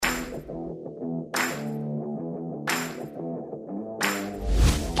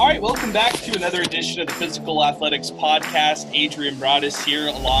All right, welcome back to another edition of the Physical Athletics Podcast. Adrian Broadus here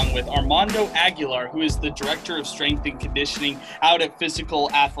along with Armando Aguilar, who is the Director of Strength and Conditioning out at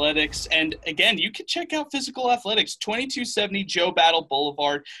Physical Athletics. And again, you can check out Physical Athletics, 2270 Joe Battle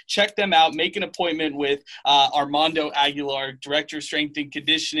Boulevard. Check them out. Make an appointment with Armando Aguilar, Director of Strength and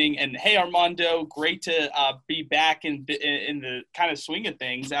Conditioning. And hey, Armando, great to be back in the kind of swing of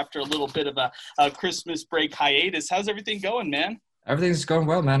things after a little bit of a Christmas break hiatus. How's everything going, man? Everything's going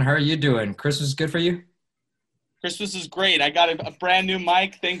well, man. How are you doing? Christmas is good for you? Christmas is great. I got a brand new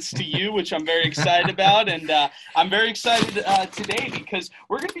mic thanks to you, which I'm very excited about. And I'm very excited today because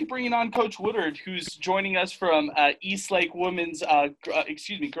we're going to be bringing on Coach Woodard, who's joining us from Eastlake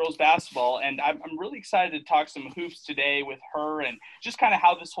girls basketball. And I'm really excited to talk some hoops today with her and just kind of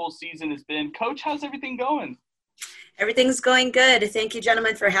how this whole season has been. Coach, how's everything going? Everything's going good. Thank you,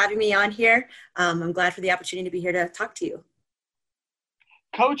 gentlemen, for having me on here. I'm glad for the opportunity to be here to talk to you.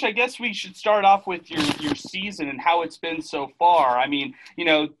 Coach, I guess we should start off with your season and how it's been so far. I mean,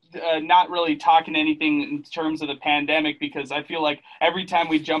 not really talking anything in terms of the pandemic because I feel like every time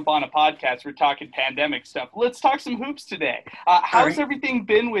we jump on a podcast, we're talking pandemic stuff. Let's talk some hoops today. How's everything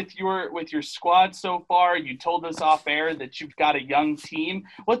been with your squad so far? You told us off air that you've got a young team.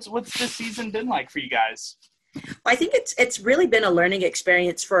 What's the season been like for you guys? Well, I think it's really been a learning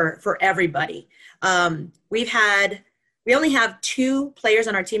experience for everybody. We only have 2 players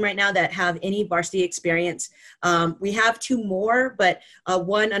on our team right now that have any varsity experience. We have 2 more, but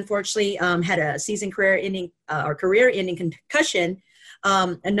one unfortunately had a career-ending concussion.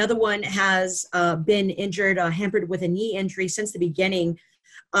 Another one has been injured, hampered with a knee injury since the beginning.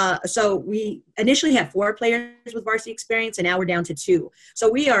 So we initially had 4 players with varsity experience, and now we're down to 2. So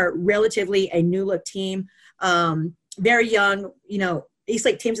we are relatively a new-look team, very young,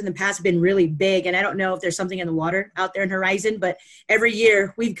 Eastlake teams in the past have been really big, and I don't know if there's something in the water out there in Horizon, but every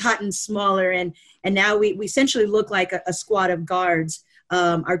year we've gotten smaller, and now we essentially look like a squad of guards.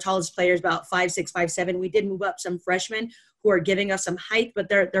 Our tallest player is about 5'6", 5'7". We did move up some freshmen who are giving us some height, but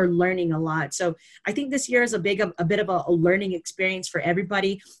they're learning a lot. So I think this year is a bit of a learning experience for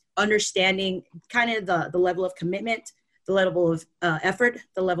everybody, understanding kind of the level of commitment, the level of effort,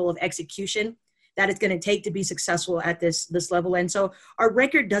 the level of execution that it's going to take to be successful at this level. And so our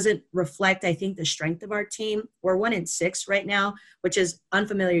record doesn't reflect, I think, the strength of our team. We're 1-6 right now, which is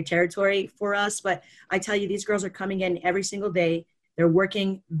unfamiliar territory for us. But I tell you, these girls are coming in every single day. They're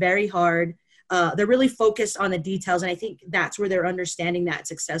working very hard. They're really focused on the details. And I think that's where they're understanding that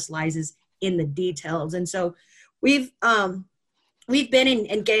success lies is in the details. And so we've been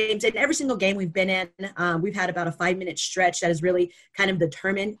in games, and every single game we've been in, we've had about a 5-minute stretch that has really kind of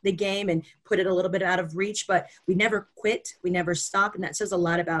determined the game and put it a little bit out of reach, but we never quit, we never stopped, and that says a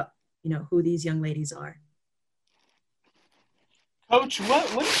lot about, who these young ladies are. Coach,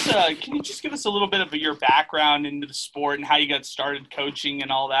 can you just give us a little bit of your background into the sport and how you got started coaching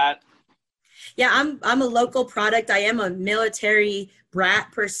and all that? Yeah, I'm a local product. I am a military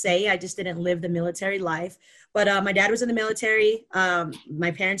brat per se. I just didn't live the military life. But my dad was in the military.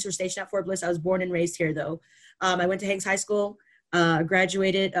 My parents were stationed at Fort Bliss. I was born and raised here, though. I went to Hanks High School,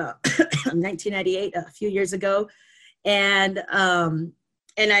 graduated in 1998, a few years ago. And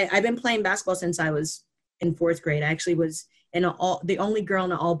I've been playing basketball since I was in 4th grade. I actually was the only girl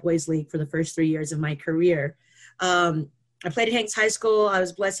in an all-boys league for the first 3 years of my career. I played at Hanks High School. I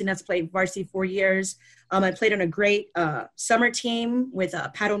was blessed enough to play varsity 4 years. I played on a great summer team with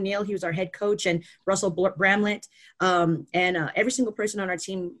Pat O'Neill. He was our head coach, and Russell Bramlett. And every single person on our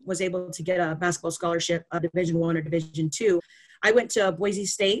team was able to get a basketball scholarship, Division I or Division II. I went to Boise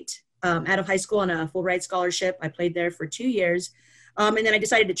State out of high school on a full ride scholarship. I played there for 2 years. And then I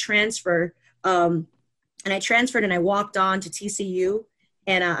decided to transfer. And I transferred and I walked on to TCU.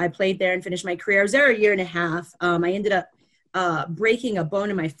 And I played there and finished my career. I was there a year and a half. I ended up breaking a bone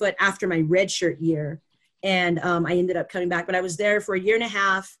in my foot after my redshirt year. And I ended up coming back. But I was there for a year and a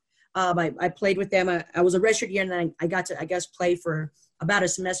half. I played with them. I was a redshirt year, and then I got to, play for about a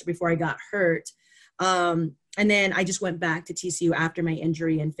semester before I got hurt. And then I just went back to TCU after my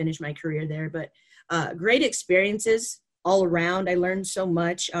injury and finished my career there. But great experiences all around. I learned so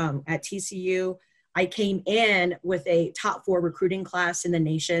much at TCU. I came in with a top 4 recruiting class in the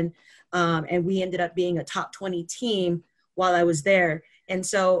nation, and we ended up being a top 20 team while I was there. And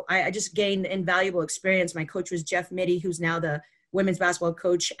so I just gained invaluable experience. My coach was Jeff Mitty, who's now the women's basketball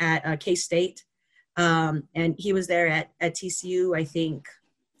coach at K-State. And he was there at TCU, I think,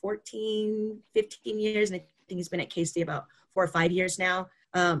 14, 15 years. And I think he's been at K-State about 4 or 5 years now.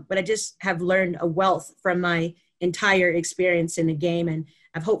 But I just have learned a wealth from my entire experience in the game. And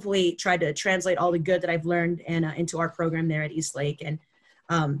I've hopefully tried to translate all the good that I've learned and into our program there at Eastlake. And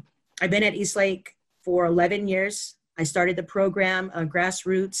I've been at Eastlake for 11 years. I started the program,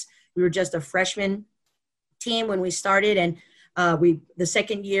 grassroots. We were just a freshman team when we started, and the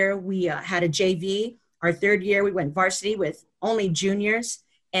second year we had a JV. Our third year we went varsity with only juniors,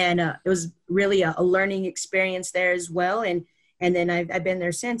 and it was really a learning experience there as well. And then I've been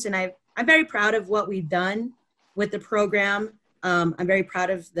there since, and I'm very proud of what we've done with the program. I'm very proud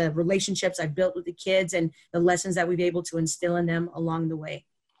of the relationships I've built with the kids and the lessons that we've been able to instill in them along the way.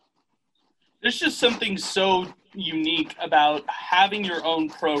 There's just something so unique about having your own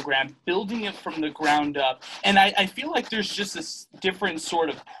program, building it from the ground up. And I feel like there's just this different sort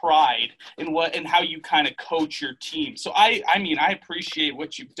of pride in how you kind of coach your team. So I mean, I appreciate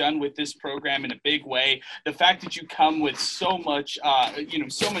what you've done with this program in a big way. The fact that you come with so much,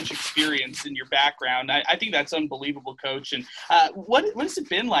 so much experience in your background, I think that's unbelievable, Coach. And what has it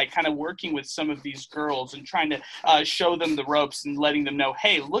been like kind of working with some of these girls and trying to show them the ropes and letting them know,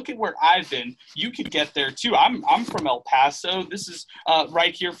 hey, look at where I've been. You could get there too. I'm from El Paso. This is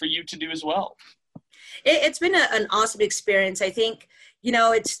right here for you to do as well. It's been an awesome experience. I think,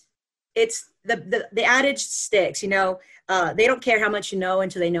 it's the adage sticks, they don't care how much you know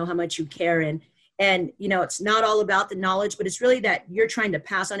until they know how much you care. And it's not all about the knowledge, but it's really that you're trying to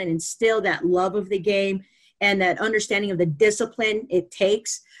pass on and instill that love of the game and that understanding of the discipline it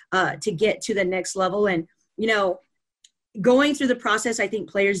takes to get to the next level. And, going through the process, I think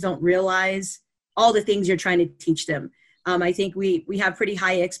players don't realize all the things you're trying to teach them. I think we have pretty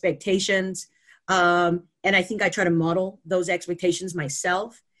high expectations. And I think I try to model those expectations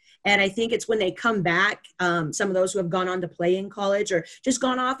myself. And I think it's when they come back, some of those who have gone on to play in college or just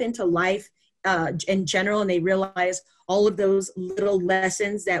gone off into life in general, and they realize all of those little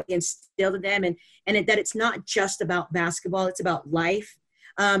lessons that we instilled in them that it's not just about basketball, it's about life.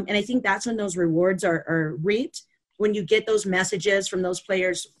 And I think that's when those rewards are reaped, when you get those messages from those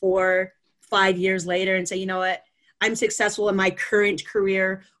players 4-5 years later and say, you know what, I'm successful in my current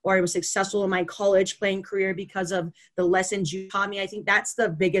career, or I was successful in my college playing career because of the lessons you taught me. I think that's the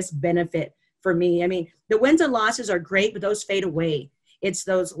biggest benefit for me. I mean, the wins and losses are great, but those fade away. It's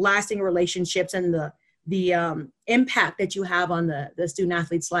those lasting relationships and the impact that you have on the student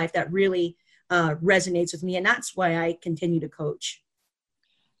athlete's life that really resonates with me. And that's why I continue to coach.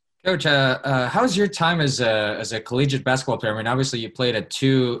 Coach, how's your time as a collegiate basketball player? I mean, obviously you played at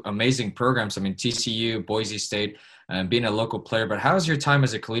two amazing programs. I mean, TCU, Boise State, and being a local player. But how's your time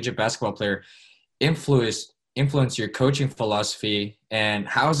as a collegiate basketball player influence your coaching philosophy? And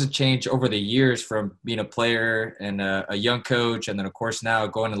how has it changed over the years from being a player and a young coach, and then of course now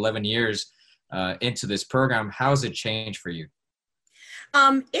going 11 years into this program? How has it changed for you?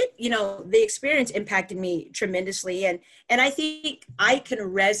 The experience impacted me tremendously. And I think I can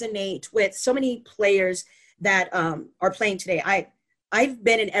resonate with so many players that are playing today. I've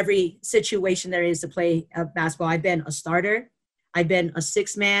been in every situation there is to play basketball. I've been a starter. I've been a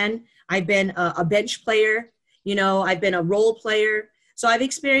sixth man. I've been a bench player. I've been a role player. So I've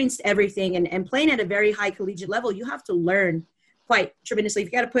experienced everything. And playing at a very high collegiate level, you have to learn quite tremendously.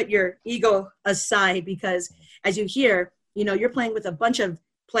 You've got to put your ego aside, because as you hear, you're playing with a bunch of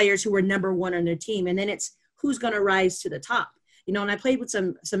players who were number one on their team, and then it's who's going to rise to the top. And I played with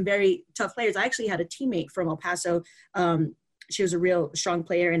some very tough players. I actually had a teammate from El Paso. She was a real strong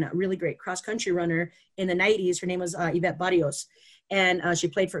player and a really great cross-country runner in the 90s. Her name was Yvette Barrios, and she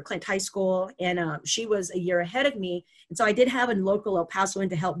played for Clint High School, and she was a year ahead of me. And so I did have a local El Pasoan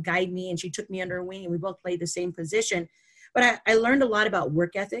to help guide me, and she took me under her wing, and we both played the same position. But I learned a lot about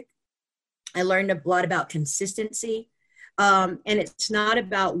work ethic. I learned a lot about consistency. And it's not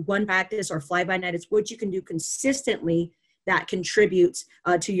about one practice or fly by night. It's what you can do consistently that contributes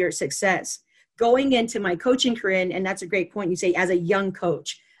to your success. Going into my coaching career, and that's a great point you say, as a young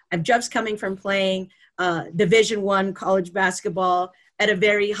coach, I'm just coming from playing Division I college basketball at a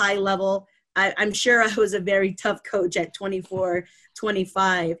very high level. I'm sure I was a very tough coach at 24,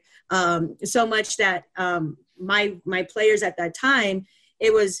 25, so much that my players at that time,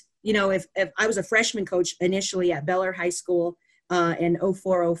 it was, if I was a freshman coach initially at Beller High School in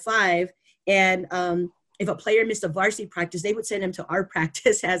 04-05, and if a player missed a varsity practice, they would send him to our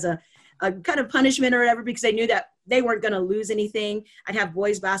practice as a kind of punishment or whatever, because they knew that they weren't going to lose anything. I'd have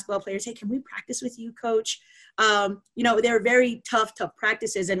boys basketball players, hey, can we practice with you, coach? They were very tough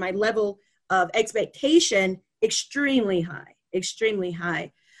practices, and my level of expectation extremely high.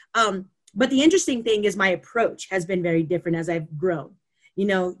 But the interesting thing is my approach has been very different as I've grown.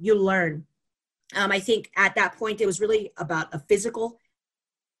 You learn. I think at that point, it was really about a physical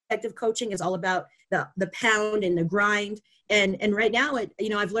effective coaching. Is all about the pound and the grind. And right now,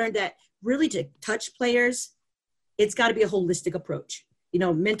 I've learned that really to touch players, it's got to be a holistic approach.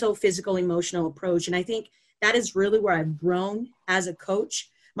 mental, physical, emotional approach. And I think that is really where I've grown as a coach.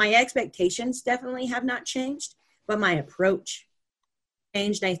 My expectations definitely have not changed, but my approach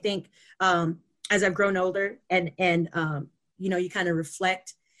changed. And I think as I've grown older and you kind of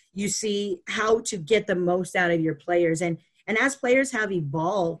reflect, you see how to get the most out of your players. And as players have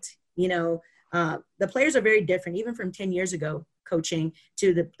evolved, the players are very different, even from 10 years ago coaching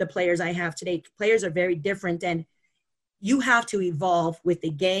to the players I have today. Players are very different, and you have to evolve with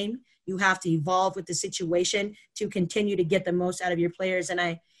the game. You have to evolve with the situation to continue to get the most out of your players.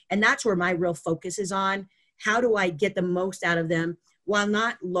 And that's where my real focus is on. How do I get the most out of them while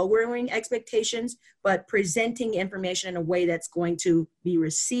not lowering expectations, but presenting information in a way that's going to be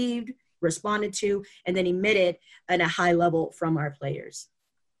received, responded to, and then emitted at a high level from our players?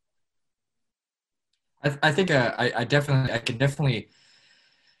 I think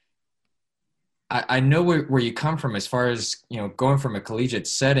I know where you come from as far as, going from a collegiate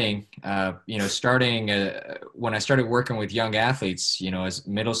setting, starting when I started working with young athletes, as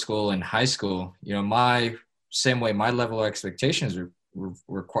middle school and high school, my level of expectations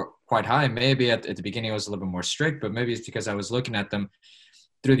were quite high. Maybe at the beginning I was a little bit more strict, but maybe it's because I was looking at them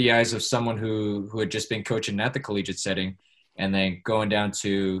through the eyes of someone who had just been coaching at the collegiate setting. And then going down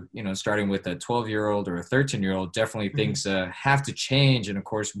to, starting with a 12-year-old or a 13-year-old, definitely things have to change. And of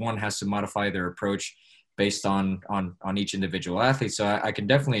course, one has to modify their approach based on each individual athlete. So I can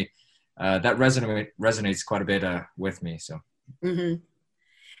definitely, that resonates quite a bit with me. So. Mm-hmm.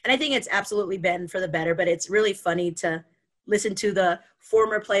 And I think it's absolutely been for the better, but it's really funny to listen to the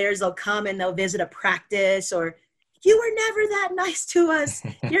former players. They'll come and they'll visit a practice, or you were never that nice to us.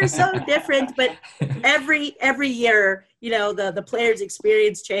 You're so different. But every year, the players'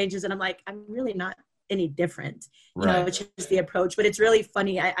 experience changes. And I'm like, I'm really not any different. Right. It's just the approach. But it's really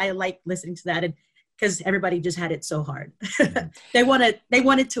funny. I like listening to that, and because everybody just had it so hard. They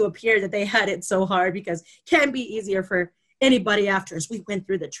wanted to appear that they had it so hard, because it can be easier for anybody after us. We went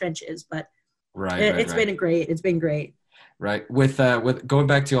through the trenches, but it's been great. It's been great. Right. With going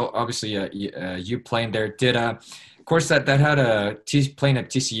back to, obviously, you playing there, of course, that had playing at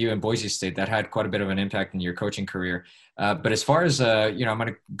TCU and Boise State, that had quite a bit of an impact in your coaching career. But as far as, I'm going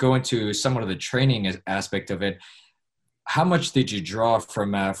to go into somewhat of the training aspect of it. How much did you draw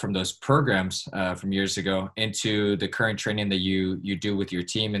from those programs from years ago into the current training that you do with your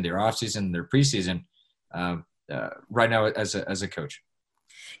team in their offseason, their preseason, right now as a coach?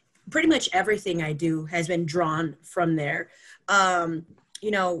 Pretty much everything I do has been drawn from there.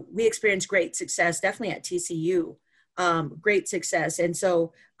 We experienced great success, definitely at TCU, great success. And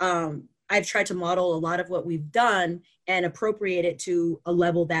so I've tried to model a lot of what we've done and appropriate it to a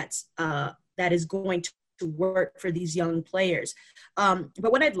level that is going to work for these young players.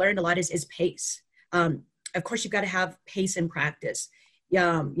 But what I've learned a lot is pace. Of course, you've got to have pace in practice.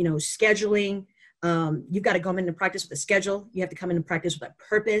 Scheduling. You've got to come into practice with a schedule. You have to come into practice with a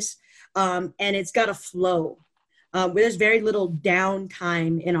purpose. And it's got to flow. There's very little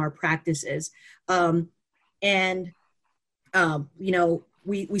downtime in our practices. We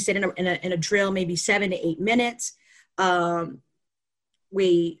sit in a drill, maybe 7 to 8 minutes.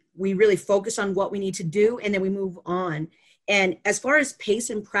 We really focus on what we need to do, and then we move on. And as far as pace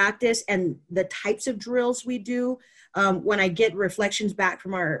in practice and the types of drills we do, when I get reflections back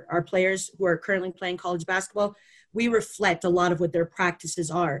from our players who are currently playing college basketball, we reflect a lot of what their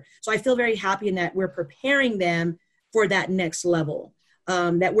practices are. So I feel very happy in that we're preparing them for that next level,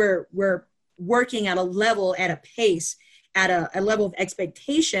 that we're working at a level, at a pace, at a level of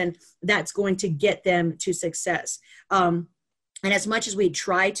expectation that's going to get them to success. And as much as we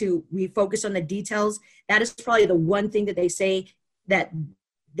focus on the details, that is probably the one thing that they say that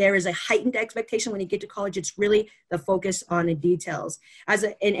there is a heightened expectation when you get to college. It's really the focus on the details.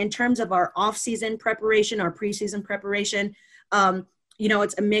 In terms of our off-season preparation, our preseason preparation,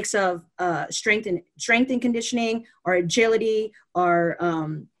 it's a mix of strength and conditioning, our agility, our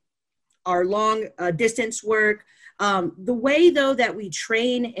long distance work. The way, though, that we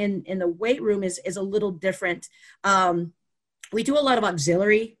train in the weight room is a little different. We do a lot of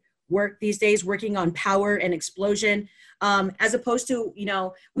auxiliary work these days, working on power and explosion, as opposed to,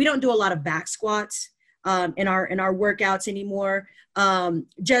 we don't do a lot of back squats in our workouts anymore.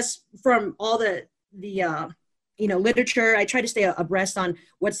 Just from all the literature, I try to stay abreast on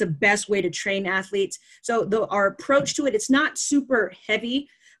what's the best way to train athletes. So our approach to it, it's not super heavy,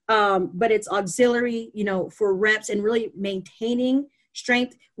 but it's auxiliary, for reps and really maintaining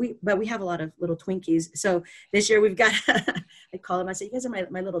strength. But we have a lot of little Twinkies. So this year we've got, I call them, I say, you guys are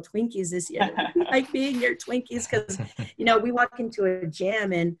my little Twinkies this year. We like being your Twinkies, because, we walk into a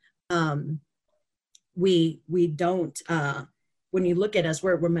gym and we don't, when you look at us,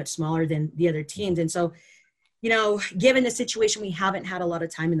 we're much smaller than the other teams. And so, given the situation, we haven't had a lot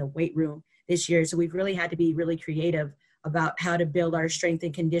of time in the weight room this year. So we've really had to be really creative about how to build our strength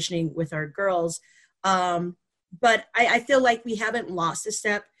and conditioning with our girls. But I feel like we haven't lost a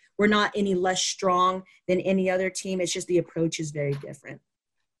step. We're not any less strong than any other team. It's just the approach is very different.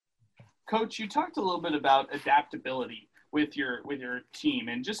 Coach, you talked a little bit about adaptability with your team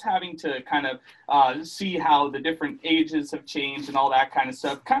and just having to kind of see how the different ages have changed and all that kind of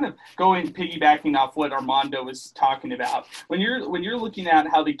stuff, kind of piggybacking off what Armando was talking about. When you're looking at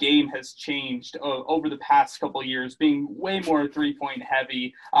how the game has changed over the past couple of years, being way more 3-point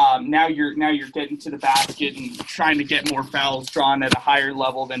heavy, now you're getting to the basket and trying to get more fouls drawn at a higher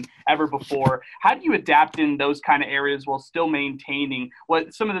level than ever before. How do you adapt in those kind of areas while still maintaining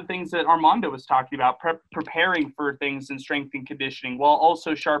what some of the things that Armando was talking about, preparing for things in strength and conditioning while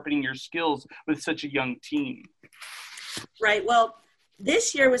also sharpening your skills with such a young team? Right. Well,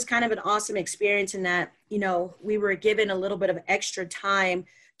 this year was kind of an awesome experience in that, we were given a little bit of extra time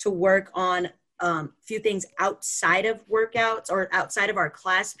to work on a few things outside of workouts or outside of our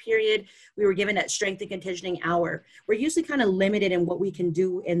class period. We were given that strength and conditioning hour. We're usually kind of limited in what we can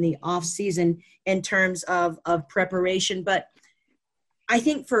do in the off season in terms of preparation. But I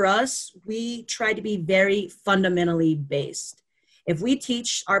think for us, we try to be very fundamentally based. If we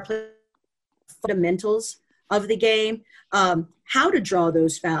teach our fundamentals of the game, how to draw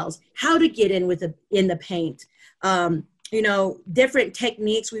those fouls, how to get in in the paint, different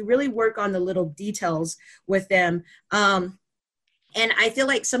techniques. We really work on the little details with them. And I feel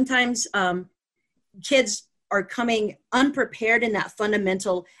like sometimes kids are coming unprepared in that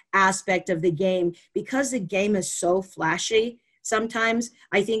fundamental aspect of the game because the game is so flashy. Sometimes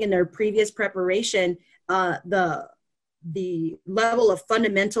I think in their previous preparation, the level of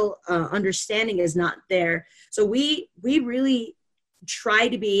fundamental understanding is not there. So we really try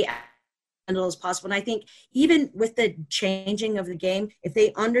to be as possible. And I think even with the changing of the game, if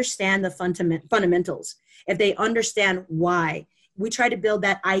they understand the fundamentals, if they understand why, we try to build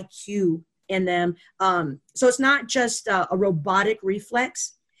that IQ in them. So it's not just a robotic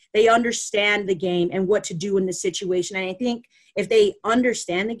reflex. They understand the game and what to do in the situation. And I think if they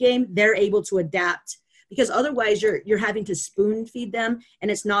understand the game, they're able to adapt, because otherwise you're having to spoon feed them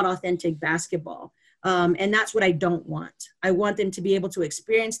and it's not authentic basketball. And that's what I don't want. I want them to be able to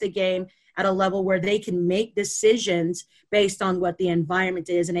experience the game at a level where they can make decisions based on what the environment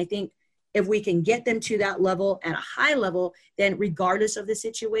is. And I think if we can get them to that level at a high level, then regardless of the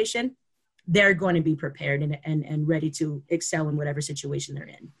situation, they're going to be prepared and ready to excel in whatever situation they're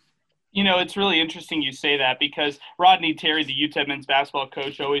in. It's really interesting you say that, because Rodney Terry, the UTEP men's basketball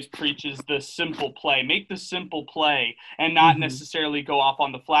coach, always preaches the simple play. Make the simple play and not necessarily go off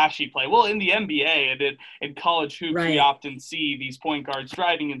on the flashy play. Well, in the NBA and in college hoops, we often see these point guards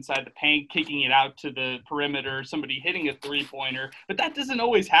driving inside the paint, kicking it out to the perimeter, somebody hitting a three-pointer. But that doesn't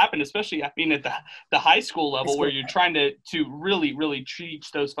always happen, especially, at the high school level where you're trying to really, really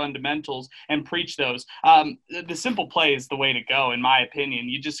teach those fundamentals and preach those. The simple play is the way to go, in my opinion.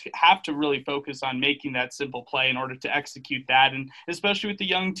 You just have to really focus on making that simple play in order to execute that, and especially with the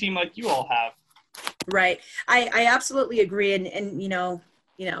young team like you all have. Right. I absolutely agree. And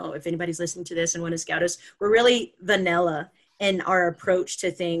if anybody's listening to this and want to scout us, we're really vanilla in our approach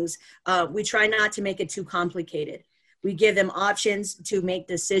to things. We try not to make it too complicated. We give them options to make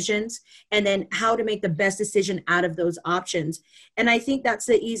decisions, and then how to make the best decision out of those options. And I think that's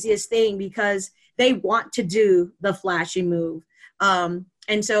the easiest thing, because they want to do the flashy move.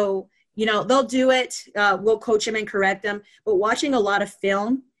 And so, they'll do it. We'll coach them and correct them. But watching a lot of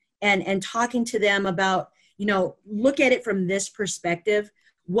film and talking to them about, look at it from this perspective,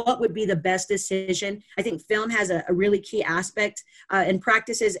 what would be the best decision? I think film has a really key aspect in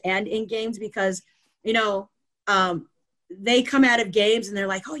practices and in games, because, they come out of games and they're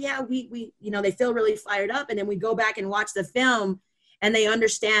like, oh yeah, we they feel really fired up. And then we go back and watch the film and they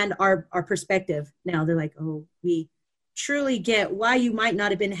understand our perspective. Now they're like, oh, we truly get why you might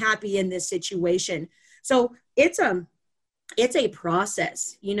not have been happy in this situation. So it's a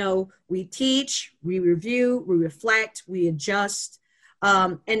process. We teach, we review, we reflect, we adjust.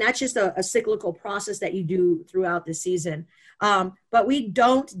 And that's just a cyclical process that you do throughout the season. But we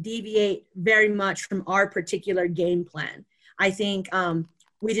don't deviate very much from our particular game plan. I think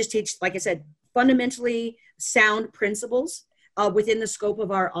we just teach, like I said, fundamentally sound principles within the scope of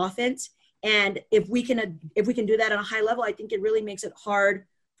our offense. And if we can do that on a high level, I think it really makes it hard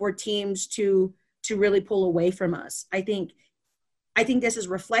for teams to really pull away from us. I think this is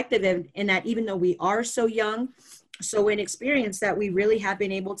reflective in that even though we are so young, So in experience that we really have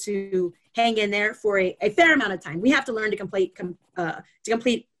been able to hang in there for a fair amount of time. We have to learn to complete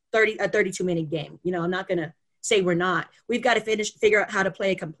 32-minute game. I'm not going to say we're not. We've got to figure out how to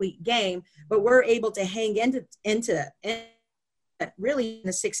play a complete game, but we're able to hang into really in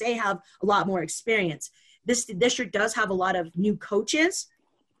the 6A have a lot more experience. This district does have a lot of new coaches.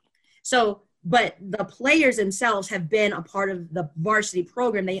 So, but the players themselves have been a part of the varsity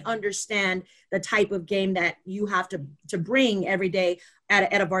program. They understand the type of game that you have to bring every day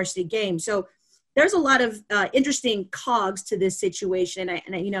at a varsity game. So there's a lot of interesting cogs to this situation.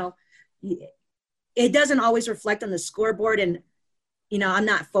 And it doesn't always reflect on the scoreboard. And, I'm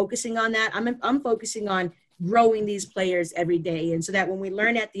not focusing on that. I'm focusing on growing these players every day. And so that when we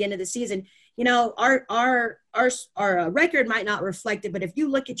learn at the end of the season, our record might not reflect it, but if you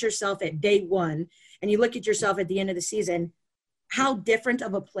look at yourself at day one and you look at yourself at the end of the season, how different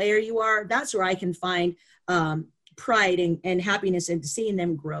of a player you are, that's where I can find pride and happiness in seeing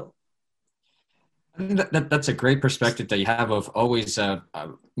them grow. I think that's a great perspective that you have of always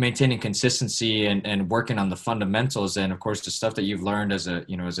maintaining consistency and working on the fundamentals, and of course the stuff that you've learned as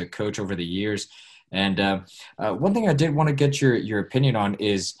a coach over the years. And one thing I did want to get your opinion on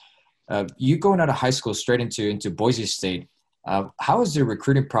is you going out of high school straight into Boise State. How has the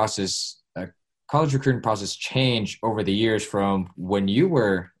recruiting process, college recruiting process, changed over the years from when you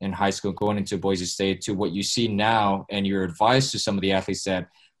were in high school going into Boise State to what you see now, and your advice to some of the athletes that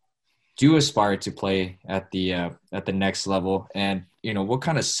do aspire to play at the next level, and what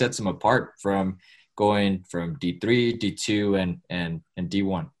kind of sets them apart from going from D3, D2, and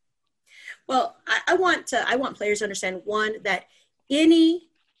D1? Well, I want players to understand, one, that the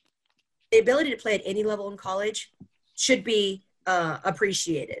ability to play at any level in college should be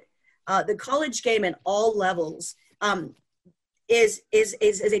appreciated. The college game at all levels is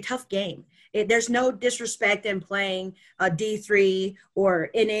a tough game. There's no disrespect in playing a D3 or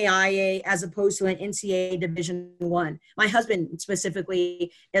NAIA as opposed to an NCAA Division I. My husband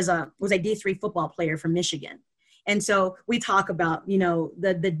specifically was a D3 football player from Michigan. And so we talk about,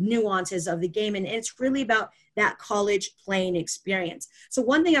 the nuances of the game, and it's really about that college playing experience. So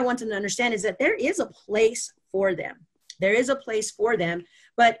one thing I want them to understand is that there is a place for them. There is a place for them,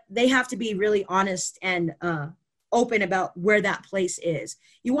 but they have to be really honest and open about where that place is.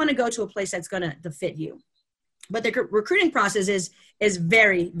 You want to go to a place that's going to fit you. But the recruiting process is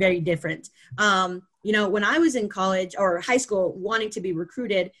very, very different. When I was in college or high school wanting to be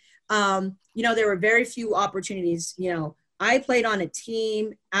recruited, there were very few opportunities. I played on a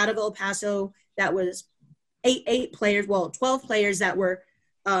team out of El Paso that was 12 players that were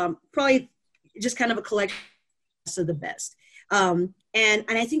probably just kind of a collection of the best. And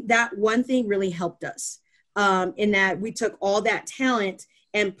I think that one thing really helped us in that we took all that talent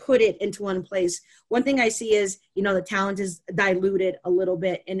and put it into one place. One thing I see is, the talent is diluted a little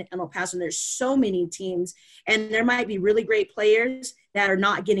bit in El Paso, and there's so many teams, and there might be really great players that are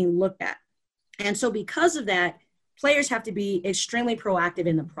not getting looked at. And so because of that, players have to be extremely proactive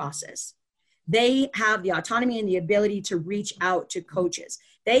in the process. They have the autonomy and the ability to reach out to coaches.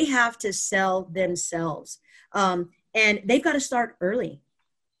 They have to sell themselves. And they've got to start early.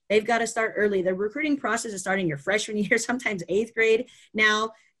 The recruiting process is starting your freshman year, sometimes 8th grade.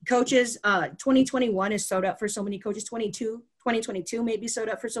 Now, coaches, 2021 is sewed up for so many coaches. 2022 may be sewed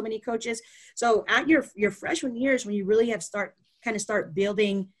up for so many coaches. So at your freshman years, when you really have start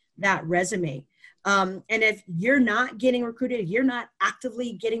building that resume. And if you're not getting recruited, if you're not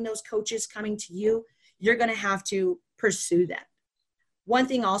actively getting those coaches coming to you, you're going to have to pursue that. One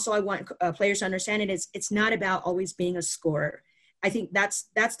thing also I want players to understand it's not about always being a scorer. I think that's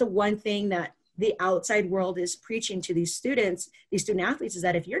the one thing that the outside world is preaching to these student athletes, is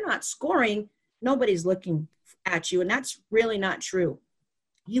that if you're not scoring, nobody's looking at you. And that's really not true.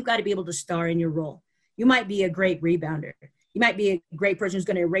 You've got to be able to star in your role. You might be a great rebounder. You might be a great person who's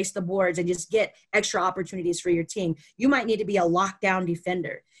going to erase the boards and just get extra opportunities for your team. You might need to be a lockdown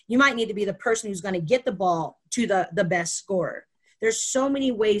defender. You might need to be the person who's going to get the ball to the best scorer. There's so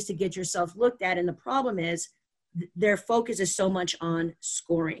many ways to get yourself looked at. And the problem is their focus is so much on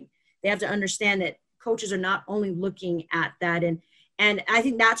scoring. They have to understand that coaches are not only looking at that. And I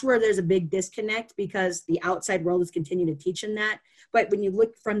think that's where there's a big disconnect, because the outside world is continuing to teach them that. But when you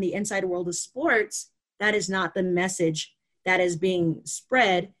look from the inside world of sports, that is not the message that is being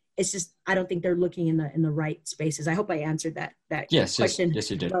spread. It's just, I don't think they're looking in the right spaces. I hope I answered that yes, question yes,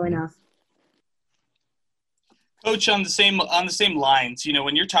 you did. well enough. Coach, on the same lines,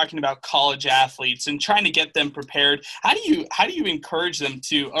 when you're talking about college athletes and trying to get them prepared, how do you encourage them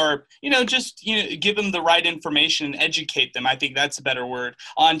to, or just give them the right information and educate them? I think that's a better word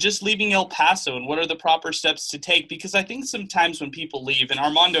on just leaving El Paso and what are the proper steps to take, because I think sometimes when people leave, and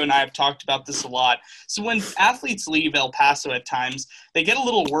Armando and I have talked about this a lot, so when athletes leave El Paso at times, they get a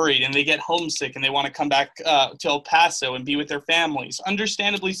little worried and they get homesick and they want to come back to El Paso and be with their families,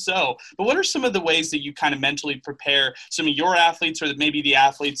 understandably so. But what are some of the ways that you kind of mentally prepare some of your athletes, or maybe the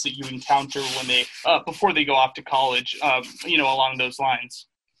athletes that you encounter when they before they go off to college, along those lines?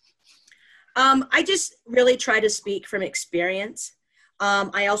 I just really try to speak from experience.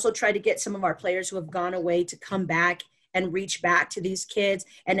 I also try to get some of our players who have gone away to come back and reach back to these kids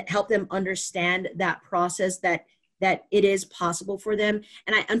and help them understand that process, that it is possible for them.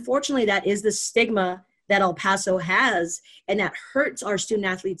 And unfortunately, that is the stigma that El Paso has, and that hurts our student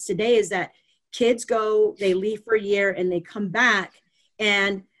athletes today, is that kids go, they leave for a year and they come back,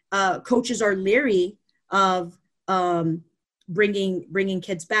 and coaches are leery of bringing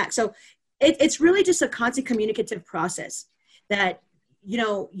kids back. So it's really just a constant communicative process that,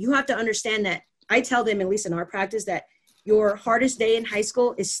 you have to understand that. I tell them, at least in our practice, that your hardest day in high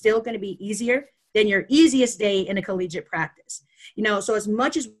school is still going to be easier than your easiest day in a collegiate practice. So as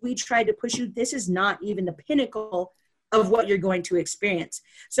much as we try to push you, this is not even the pinnacle of what you're going to experience.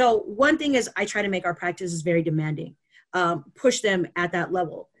 So one thing is, I try to make our practices very demanding, push them at that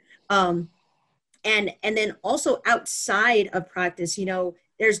level. And then also outside of practice,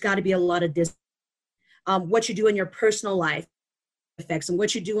 there's got to be a lot of what you do in your personal life affects, and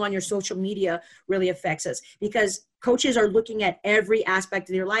what you do on your social media really affects us, because coaches are looking at every aspect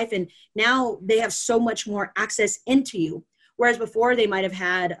of your life, and now they have so much more access into you. Whereas before, they might have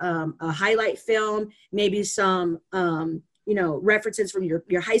had a highlight film, maybe some, references from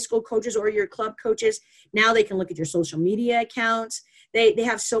your high school coaches or your club coaches. Now they can look at your social media accounts. They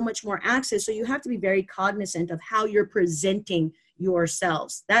have so much more access. So you have to be very cognizant of how you're presenting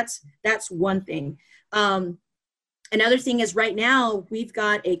yourselves. That's one thing. Another thing is, right now, we've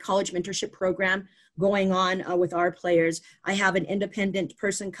got a college mentorship program going on with our players. I have an independent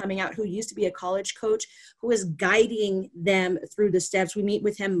person coming out who used to be a college coach, who is guiding them through the steps. We meet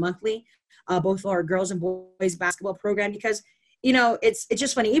with him monthly, both our girls and boys basketball program, because, it's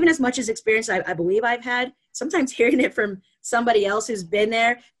just funny. Even as much as experience I believe I've had, sometimes hearing it from somebody else who's been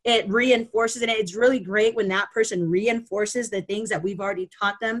there, it reinforces, and it's really great when that person reinforces the things that we've already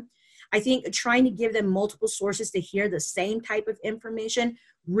taught them. I think trying to give them multiple sources to hear the same type of information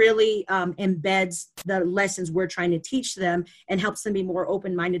really embeds the lessons we're trying to teach them, and helps them be more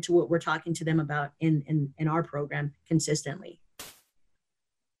open-minded to what we're talking to them about in our program consistently.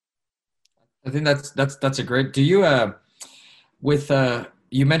 I think that's a great. Do you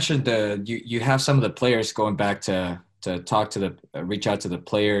you mentioned you have some of the players going back to talk to reach out to the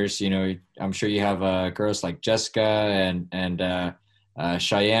players. I'm sure you have girls like Jessica and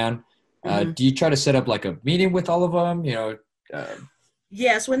Cheyenne. Mm-hmm. Do you try to set up like a meeting with all of them?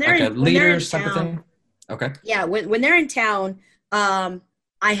 Yes, when they're like in, a when they're in leaders type of town. thing. Okay. Yeah, when they're in town, I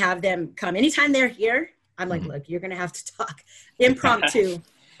have them come. Anytime they're here, I'm like, look, you're gonna have to talk impromptu.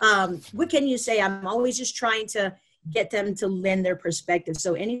 What can you say? I'm always just trying to get them to lend their perspective.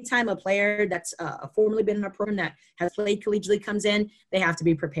 So anytime a player that's formerly been in a program that has played collegiately comes in, they have to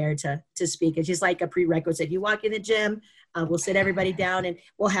be prepared to speak. It's just like a prerequisite. You walk in the gym, we'll sit everybody down and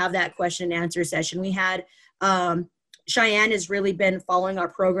we'll have that question and answer session. We had Cheyenne has really been following our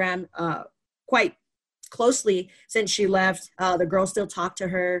program quite closely since she left. The girls still talk to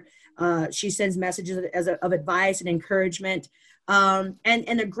her. She sends messages of advice and encouragement. And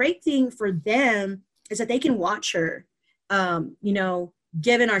the great thing for them is that they can watch her.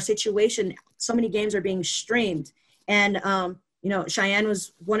 Given our situation, so many games are being streamed. And, Cheyenne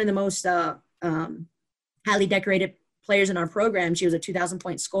was one of the most highly decorated players in our program. She was a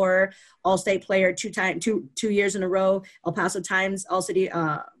 2,000-point scorer, all-state player, two years in a row, El Paso Times All-City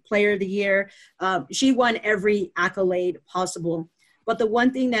Player of the Year. She won every accolade possible. But the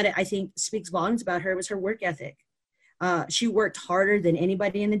one thing that I think speaks volumes about her was her work ethic. She worked harder than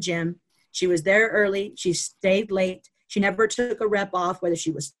anybody in the gym. She was there early. She stayed late. She never took a rep off, whether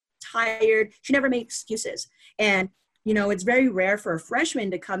she was tired. She never made excuses. And, it's very rare for a freshman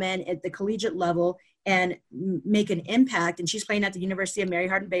to come in at the collegiate level and make an impact. And she's playing at the University of Mary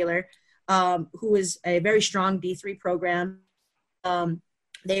Hardin-Baylor, who is a very strong D3 program.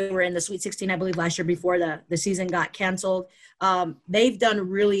 They were in the Sweet 16, I believe, last year before the season got canceled. They've done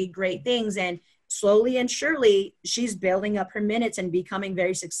really great things. And slowly and surely, she's building up her minutes and becoming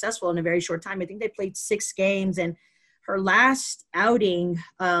very successful in a very short time. I think they played 6 games, and her last outing,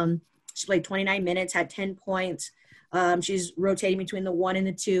 She played 29 minutes, had 10 points. She's rotating between the 1 and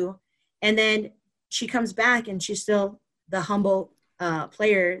the 2. And then she comes back and she's still the humble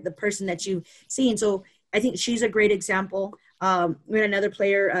player, the person that you've seen. So I think she's a great example. We had another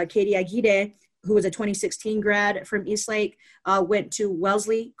player, Katie Aguirre, who was a 2016 grad from Eastlake, went to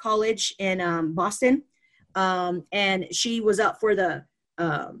Wellesley College in Boston. And she was up for the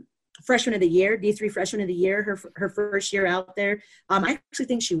Freshman of the Year, D3 Freshman of the Year, her first year out there. I actually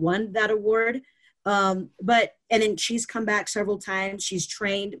think she won that award. And then she's come back several times. She's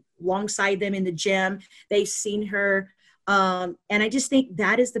trained alongside them in the gym. They've seen her. And I just think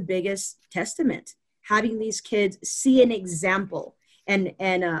that is the biggest testament, having these kids see an example. And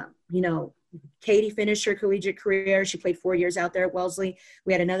Katie finished her collegiate career. She played 4 years out there at Wellesley.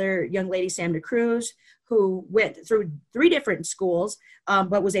 We had another young lady, Sam DeCruz, who went through 3 different schools,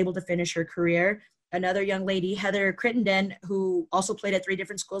 but was able to finish her career. Another young lady, Heather Crittenden, who also played at 3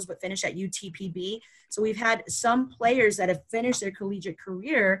 different schools, but finished at UTPB. So we've had some players that have finished their collegiate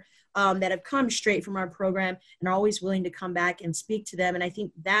career that have come straight from our program and are always willing to come back and speak to them. And I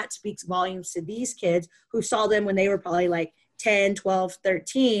think that speaks volumes to these kids who saw them when they were probably like 10, 12,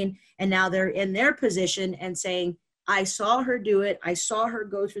 13, and now they're in their position and saying, I saw her do it. I saw her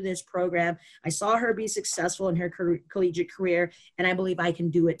go through this program. I saw her be successful in her collegiate career, and I believe I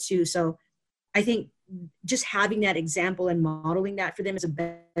can do it too. So I think just having that example and modeling that for them is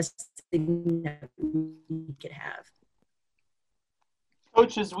the best thing that we could have.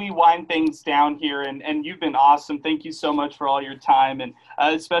 Coach, as we wind things down here, and you've been awesome. Thank you so much for all your time, and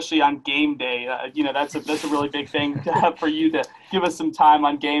especially on game day. That's a really big thing for you to give us some time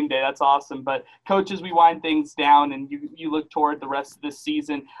on game day. That's awesome. But Coach, as we wind things down and you look toward the rest of this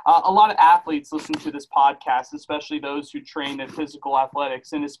season, a lot of athletes listen to this podcast, especially those who train in physical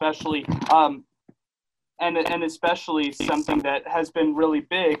athletics, and especially especially something that has been really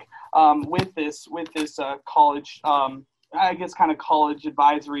big with this college. I guess kind of college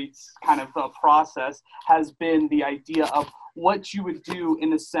advisory kind of process has been the idea of what you would do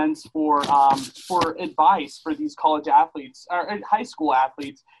in a sense for advice for these college athletes or high school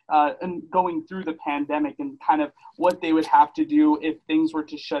athletes and going through the pandemic and kind of what they would have to do if things were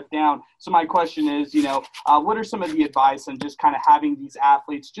to shut down. So my question is, what are some of the advice on just kind of having these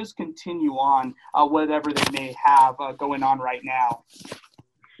athletes just continue on whatever they may have going on right now?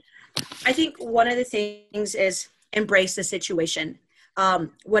 I think one of the things is embrace the situation.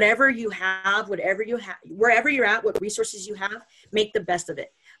 Whatever you have, wherever you're at, what resources you have, make the best of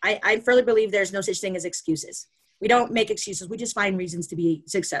it. I firmly believe there's no such thing as excuses. We don't make excuses. We just find reasons to be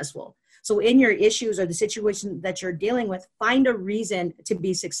successful. So in your issues or the situation that you're dealing with, find a reason to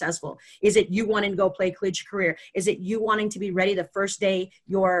be successful. Is it you wanting to go play collegiate career? Is it you wanting to be ready the first day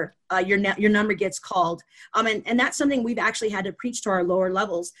your number gets called? And that's something we've actually had to preach to our lower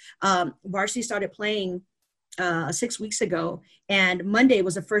levels. Varsity started playing 6 weeks ago, and Monday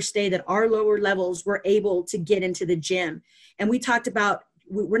was the first day that our lower levels were able to get into the gym. And we talked about,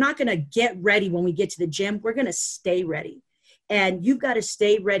 we're not going to get ready when we get to the gym. We're going to stay ready. And you've got to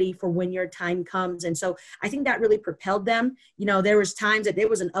stay ready for when your time comes. And so I think that really propelled them. There was times that there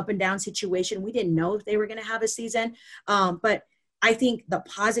was an up and down situation. We didn't know if they were going to have a season. But I think the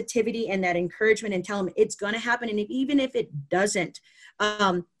positivity and that encouragement and tell them it's going to happen. And even if it doesn't,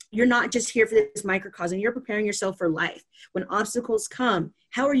 you're not just here for this microcosm. You're preparing yourself for life. When obstacles come,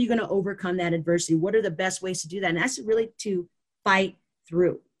 how are you going to overcome that adversity? What are the best ways to do that? And that's really to fight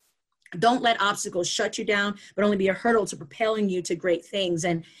through. Don't let obstacles shut you down, but only be a hurdle to propelling you to great things.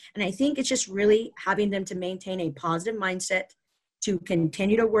 And I think it's just really having them to maintain a positive mindset, to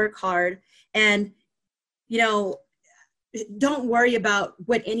continue to work hard. And, don't worry about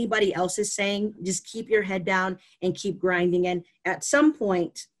what anybody else is saying. Just keep your head down and keep grinding. And at some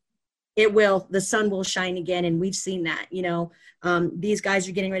point, the sun will shine again. And we've seen that, these guys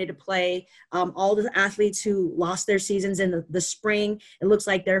are getting ready to play. All the athletes who lost their seasons in the spring, it looks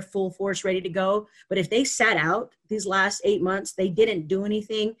like they're full force ready to go. But if they sat out these last 8 months, they didn't do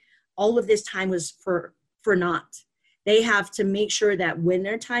anything. All of this time was for naught. They have to make sure that when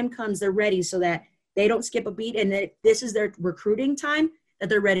their time comes, they're ready so that they don't skip a beat. And that this is their recruiting time, that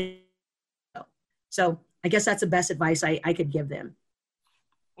they're ready to go. So I guess that's the best advice I could give them.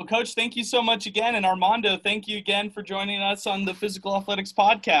 Well, Coach, thank you so much again. And Armando, thank you again for joining us on the Physical Athletics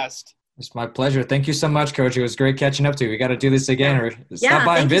Podcast. It's my pleasure. Thank you so much, Coach. It was great catching up to you. We got to do this again, or stop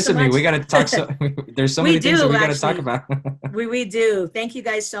by and visit me. We got to talk. There's so many things that we got to talk about. we do. Thank you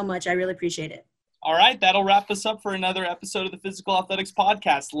guys so much. I really appreciate it. All right, that'll wrap us up for another episode of the Physical Athletics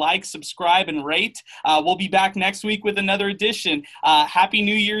Podcast. Like, subscribe, and rate. We'll be back next week with another edition. Happy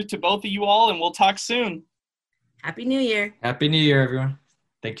New Year to both of you all, and we'll talk soon. Happy New Year. Happy New Year, everyone.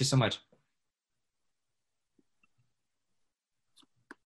 Thank you so much.